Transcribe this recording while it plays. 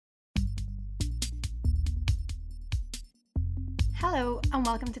Hello and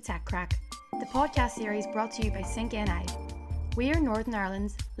welcome to Tech Crack, the podcast series brought to you by Sync NI. We are Northern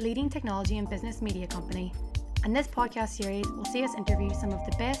Ireland's leading technology and business media company, and this podcast series will see us interview some of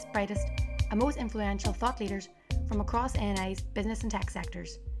the best, brightest and most influential thought leaders from across NI's business and tech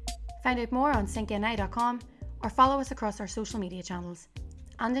sectors. Find out more on syncni.com or follow us across our social media channels.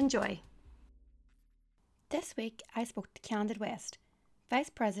 And enjoy. This week I spoke to Candid West, Vice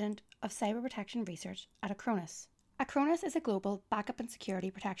President of Cyber Protection Research at Acronis. Acronis is a global backup and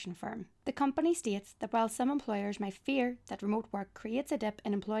security protection firm. The company states that while some employers might fear that remote work creates a dip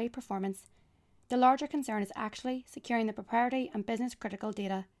in employee performance, the larger concern is actually securing the proprietary and business critical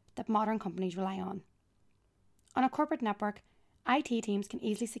data that modern companies rely on. On a corporate network, IT teams can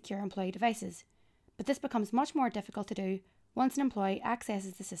easily secure employee devices, but this becomes much more difficult to do once an employee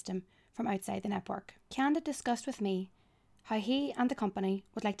accesses the system from outside the network. Candid discussed with me how he and the company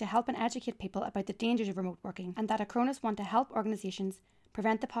would like to help and educate people about the dangers of remote working, and that Acronis want to help organisations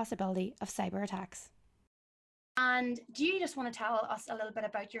prevent the possibility of cyber attacks. And do you just want to tell us a little bit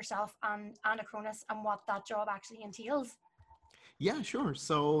about yourself and Acronis and what that job actually entails? Yeah, sure.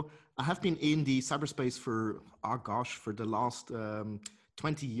 So I have been in the cyberspace for the last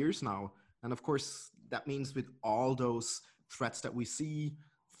 20 years now. And of course, that means with all those threats that we see,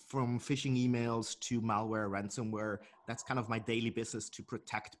 from phishing emails to malware, ransomware, that's kind of my daily business to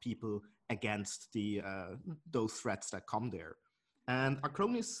protect people against those threats that come there. And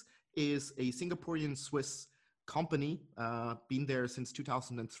Acronis is a Singaporean Swiss company, been there since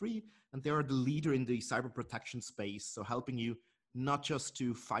 2003, and they are the leader in the cyber protection space. So helping you not just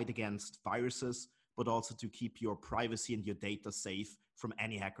to fight against viruses, but also to keep your privacy and your data safe from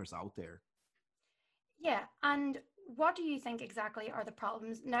any hackers out there. Yeah, and what do you think exactly are the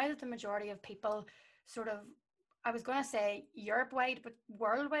problems now that the majority of people sort of, I was going to say Europe-wide, but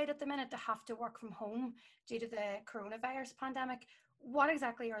worldwide at the minute, to have to work from home due to the coronavirus pandemic? What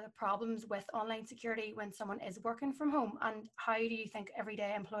exactly are the problems with online security when someone is working from home, and how do you think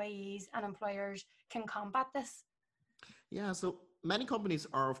everyday employees and employers can combat this? Yeah, so many companies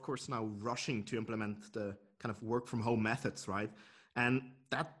are, of course, now rushing to implement the kind of work from home methods, right? And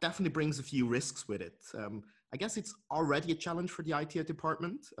that definitely brings a few risks with it. I guess it's already a challenge for the IT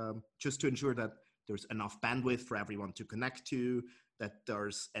department, just to ensure that there's enough bandwidth for everyone to connect to, that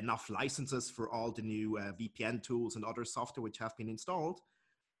there's enough licenses for all the new VPN tools and other software which have been installed.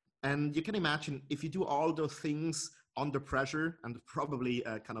 And you can imagine if you do all those things under pressure and probably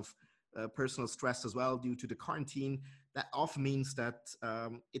personal stress as well due to the quarantine, that often means that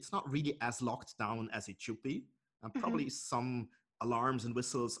it's not really as locked down as it should be. And probably some alarms and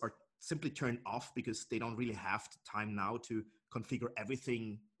whistles are simply turned off because they don't really have the time now to configure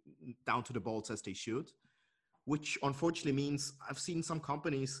everything down to the bolts as they should, which unfortunately means I've seen some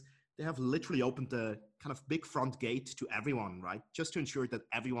companies, they have literally opened the kind of big front gate to everyone, right? Just to ensure that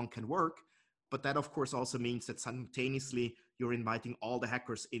everyone can work. But that, of course, also means that simultaneously you're inviting all the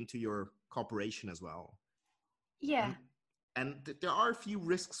hackers into your corporation as well. Yeah. And there are a few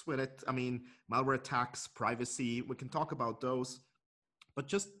risks with it. I mean, malware attacks, privacy, we can talk about those. But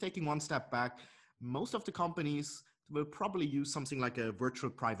just taking one step back, most of the companies will probably use something like a virtual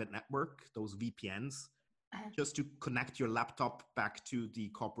private network, those VPNs, just to connect your laptop back to the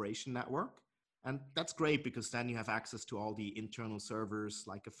corporation network. And that's great because then you have access to all the internal servers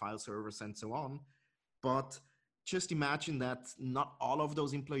like a file servers and so on. But just imagine that not all of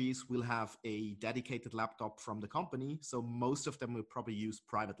those employees will have a dedicated laptop from the company. So most of them will probably use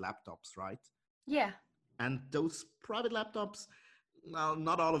private laptops, right? Yeah. And those private laptops, well,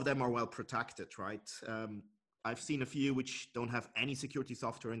 not all of them are well protected, right? I've seen a few which don't have any security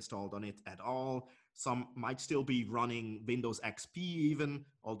software installed on it at all. Some might still be running Windows XP even,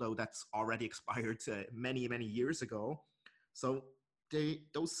 although that's already expired many, many years ago. So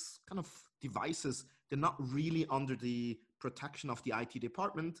those kind of devices, they're not really under the protection of the IT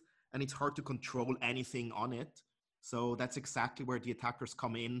department, and it's hard to control anything on it. So that's exactly where the attackers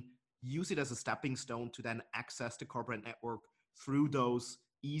come in, use it as a stepping stone to then access the corporate network through those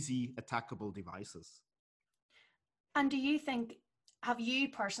easy attackable devices. And do you think, have you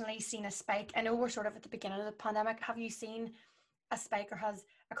personally seen a spike? I know we're sort of at the beginning of the pandemic. Have you seen a spike, or has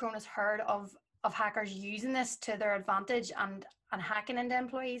Acronis heard of hackers using this to their advantage and hacking into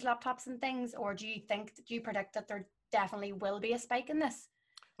employees' laptops and things? Or do you predict that there definitely will be a spike in this?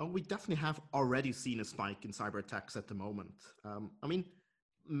 We definitely have already seen a spike in cyber attacks at the moment. I mean,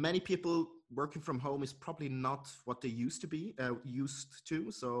 many people working from home is probably not what they used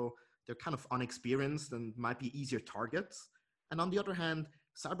to. So they're kind of unexperienced and might be easier targets. And on the other hand,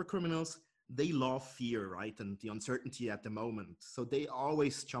 cyber criminals, they love fear, right? And the uncertainty at the moment. So they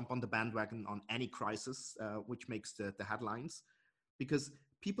always jump on the bandwagon on any crisis, which makes the headlines. because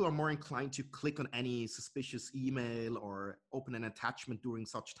people are more inclined to click on any suspicious email or open an attachment during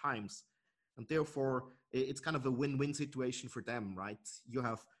such times. And therefore, it's kind of a win-win situation for them, right? You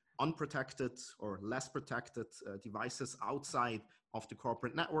have unprotected or less protected devices outside of the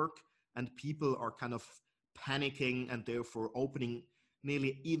corporate network, and people are kind of panicking and therefore opening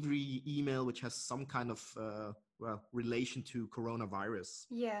nearly every email which has some kind of relation to coronavirus.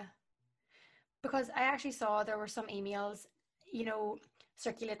 Yeah, because I actually saw there were some emails,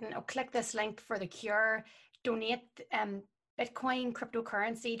 circulating, oh, click this link for the cure, donate Bitcoin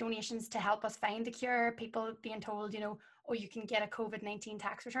cryptocurrency donations to help us find the cure. People being told, oh, you can get a COVID-19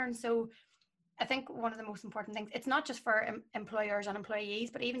 tax return. So I think one of the most important things, it's not just for employers and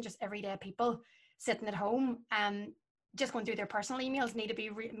employees, but even just everyday people sitting at home, just going through their personal emails, need to be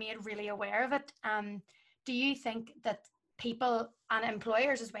made really aware of it. Do you think that people and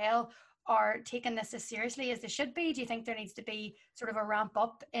employers as well are taking this as seriously as they should be? Do you think there needs to be sort of a ramp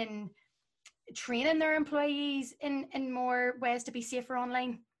up in training their employees in more ways to be safer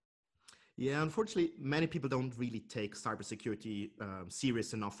online? Yeah, unfortunately, many people don't really take cybersecurity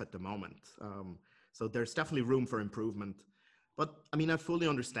serious enough at the moment. So there's definitely room for improvement. But I mean, I fully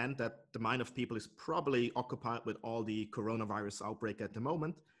understand that the mind of people is probably occupied with all the coronavirus outbreak at the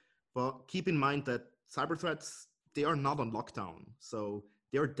moment. But keep in mind that cyber threats, they are not on lockdown. So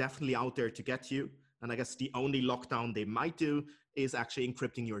they're definitely out there to get you. And I guess the only lockdown they might do is actually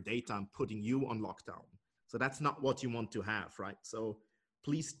encrypting your data and putting you on lockdown. So that's not what you want to have, right? So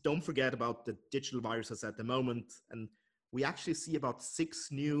please don't forget about the digital viruses at the moment. And we actually see about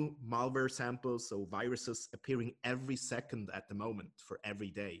 6 new malware samples, so viruses appearing every second at the moment for every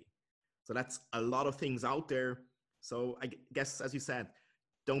day. So that's a lot of things out there. So I guess, as you said,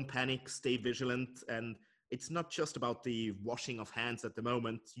 don't panic, stay vigilant. And it's not just about the washing of hands at the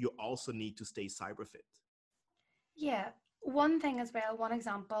moment. You also need to stay cyber fit. Yeah. One thing as well, one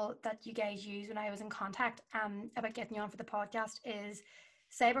example that you guys use when I was in contact about getting you on for the podcast is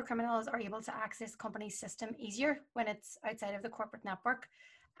cyber criminals are able to access companies' system easier when it's outside of the corporate network.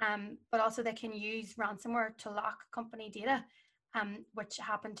 But also they can use ransomware to lock company data, which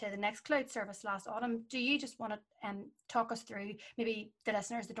happened to the Nextcloud service last autumn. Do you just want to talk us through maybe the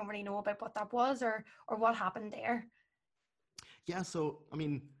listeners that don't really know about what that was or what happened there? Yeah, so I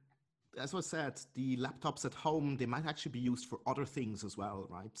mean, as I said, the laptops at home, they might actually be used for other things as well,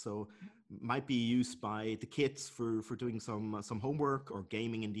 right? So might be used by the kids for doing some homework or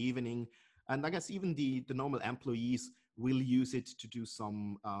gaming in the evening. And I guess even the normal employees will use it to do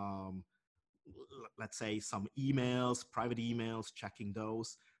some, let's say, some emails, private emails, checking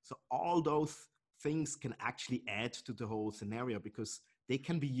those. So all those things can actually add to the whole scenario because they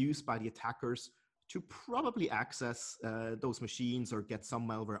can be used by the attackers to probably access those machines or get some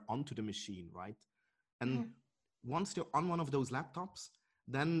malware onto the machine, right? And once they're on one of those laptops,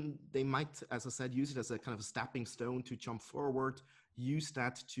 then they might, as I said, use it as a kind of a stepping stone to jump forward, use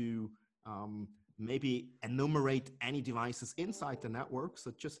that to maybe enumerate any devices inside the network.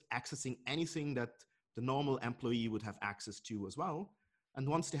 So just accessing anything that the normal employee would have access to as well. And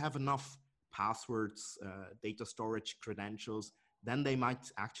once they have enough passwords, data storage credentials, then they might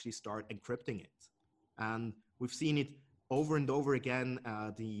actually start encrypting it. And we've seen it over and over again.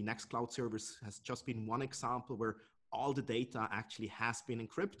 The Nextcloud service has just been one example where all the data actually has been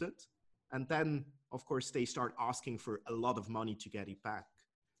encrypted. And then, of course, they start asking for a lot of money to get it back.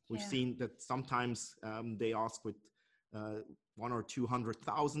 We've seen that sometimes they ask with 100,000 or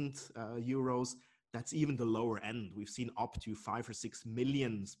 200,000 euros. That's even the lower end. We've seen up to 5 or 6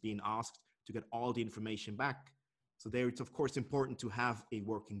 millions being asked to get all the information back. So there, it's of course important to have a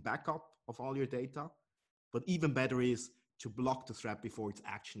working backup of all your data, but even better is to block the threat before it's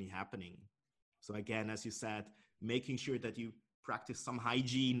actually happening. So again, as you said, making sure that you practice some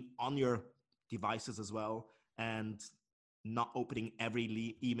hygiene on your devices as well, and not opening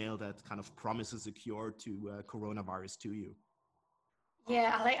every email that kind of promises a cure to coronavirus to you.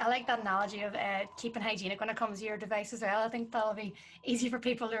 Yeah, I like that analogy of keeping hygienic when it comes to your device as well. I think that'll be easy for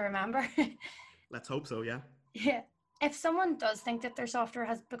people to remember. Let's hope so, yeah. Yeah. If someone does think that their software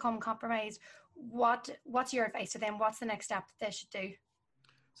has become compromised, what's your advice to them? What's the next step that they should do?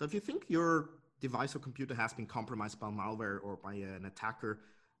 So if you think your device or computer has been compromised by malware or by an attacker,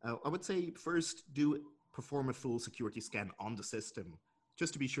 I would say first perform a full security scan on the system,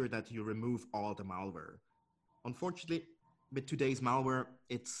 just to be sure that you remove all the malware. Unfortunately, with today's malware,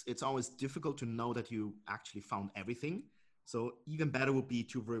 it's always difficult to know that you actually found everything. So even better would be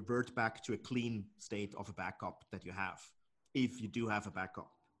to revert back to a clean state of a backup that you have, if you do have a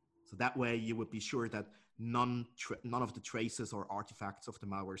backup. So that way you would be sure that none of the traces or artifacts of the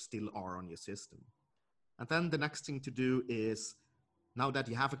malware still are on your system. And then the next thing to do is Now that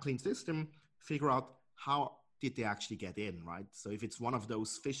you have a clean system, figure out how did they actually get in, right? So if it's one of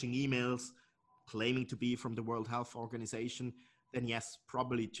those phishing emails claiming to be from the World Health Organization, then yes,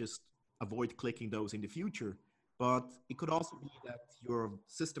 probably just avoid clicking those in the future. But it could also be that your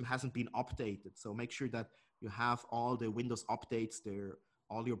system hasn't been updated. So make sure that you have all the Windows updates there,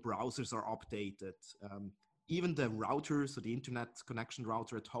 all your browsers are updated. Even the router, so the internet connection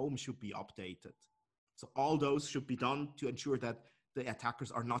router at home should be updated. So all those should be done to ensure that the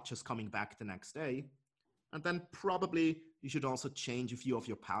attackers are not just coming back the next day. And then probably you should also change a few of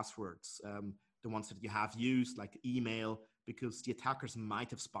your passwords, the ones that you have used, like email, because the attackers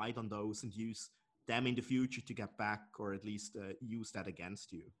might have spied on those and use them in the future to get back, or at least use that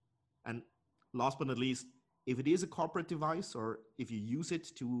against you. And last but not least, if it is a corporate device or if you use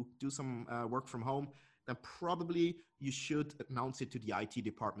it to do some work from home, then probably you should announce it to the IT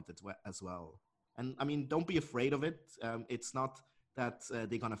department as well. And I mean, don't be afraid of it. It's not that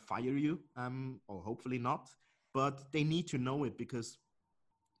they're going to fire you, or hopefully not, but they need to know it because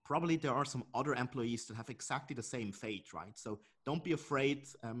probably there are some other employees that have exactly the same fate, right? So don't be afraid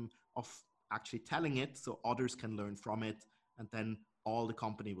of actually telling it so others can learn from it, and then all the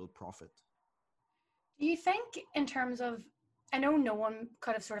company will profit. Do you think in terms of, I know no one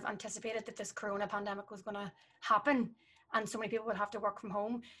could have sort of anticipated that this corona pandemic was going to happen and so many people would have to work from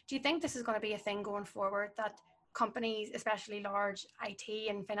home. Do you think this is going to be a thing going forward that companies, especially large IT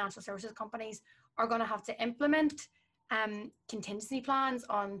and financial services companies, are going to have to implement contingency plans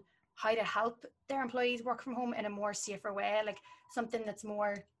on how to help their employees work from home in a more safer way, like something that's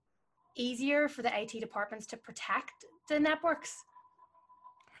more easier for the IT departments to protect the networks?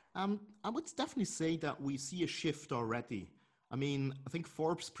 I would definitely say that we see a shift already. I mean, I think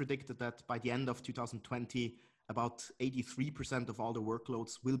Forbes predicted that by the end of 2020, about 83% of all the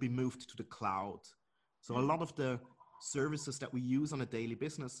workloads will be moved to the cloud. So a lot of the services that we use on a daily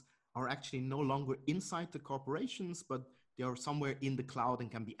business are actually no longer inside the corporations, but they are somewhere in the cloud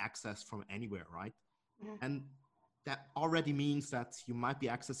and can be accessed from anywhere, right? And that already means that you might be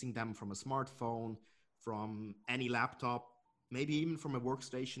accessing them from a smartphone, from any laptop, maybe even from a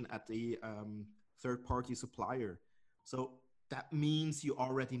workstation at the third-party supplier. So that means you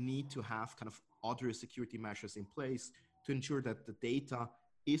already need to have kind of other security measures in place to ensure that the data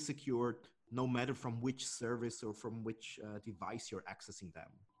is secured no matter from which service or from which device you're accessing them.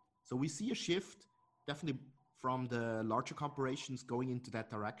 So we see a shift definitely from the larger corporations going into that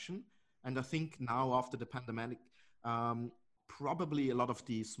direction. And I think now after the pandemic, probably a lot of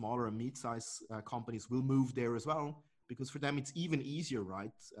the smaller and mid-sized companies will move there as well, because for them it's even easier,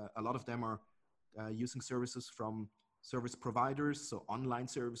 right? A lot of them are using services from service providers, so online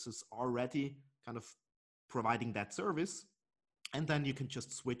services already kind of providing that service. And then you can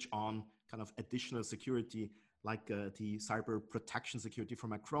just switch on kind of additional security like the cyber protection security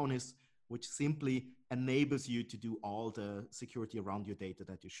from Acronis, which simply enables you to do all the security around your data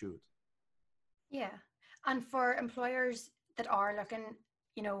that you should. Yeah. And for employers that are looking,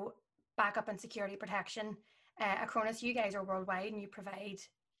 you know, backup and security protection, Acronis, you guys are worldwide and you provide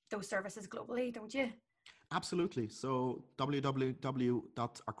those services globally, don't you? Absolutely. So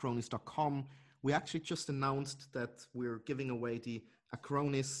www.acronis.com, we actually just announced that we're giving away the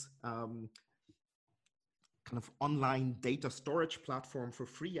Acronis kind of online data storage platform for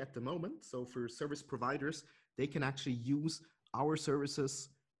free at the moment. So for service providers, they can actually use our services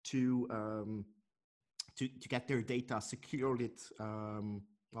to get their data secured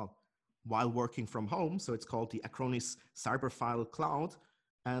while working from home. So it's called the Acronis Cyberfile Cloud.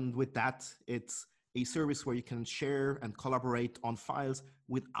 And with that, it's a service where you can share and collaborate on files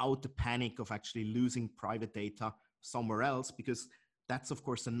without the panic of actually losing private data somewhere else, because that's, of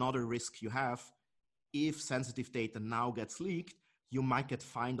course, another risk you have. If sensitive data now gets leaked, you might get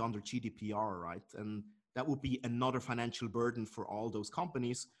fined under GDPR, right? And that would be another financial burden for all those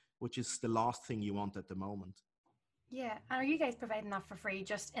companies, which is the last thing you want at the moment. Yeah. And are you guys providing that for free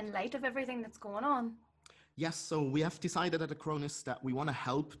just in light of everything that's going on? Yes, so we have decided at Acronis that we want to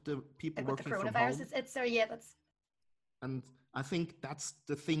help the people like working with the from coronavirus, home. That's. And I think that's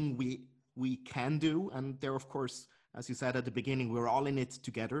the thing we can do. And there, of course, as you said at the beginning, we're all in it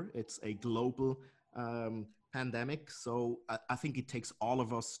together. It's a global pandemic. So I think it takes all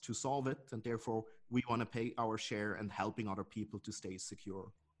of us to solve it. And therefore, we want to pay our share and helping other people to stay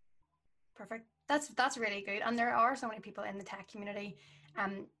secure. Perfect. That's really good. And there are so many people in the tech community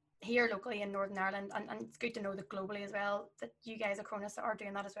here locally in Northern Ireland, and it's good to know that globally as well, that you guys at Acronis are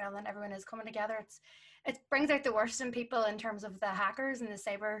doing that as well, and everyone is coming together. It brings out the worst in people in terms of the hackers and the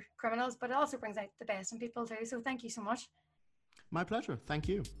cyber criminals, but it also brings out the best in people too. So thank you so much. My pleasure. Thank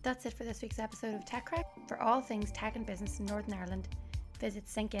you. That's it for this week's episode of Tech Crack. For all things tech and business in Northern Ireland, visit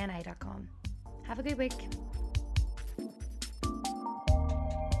syncni.com. Have a good week.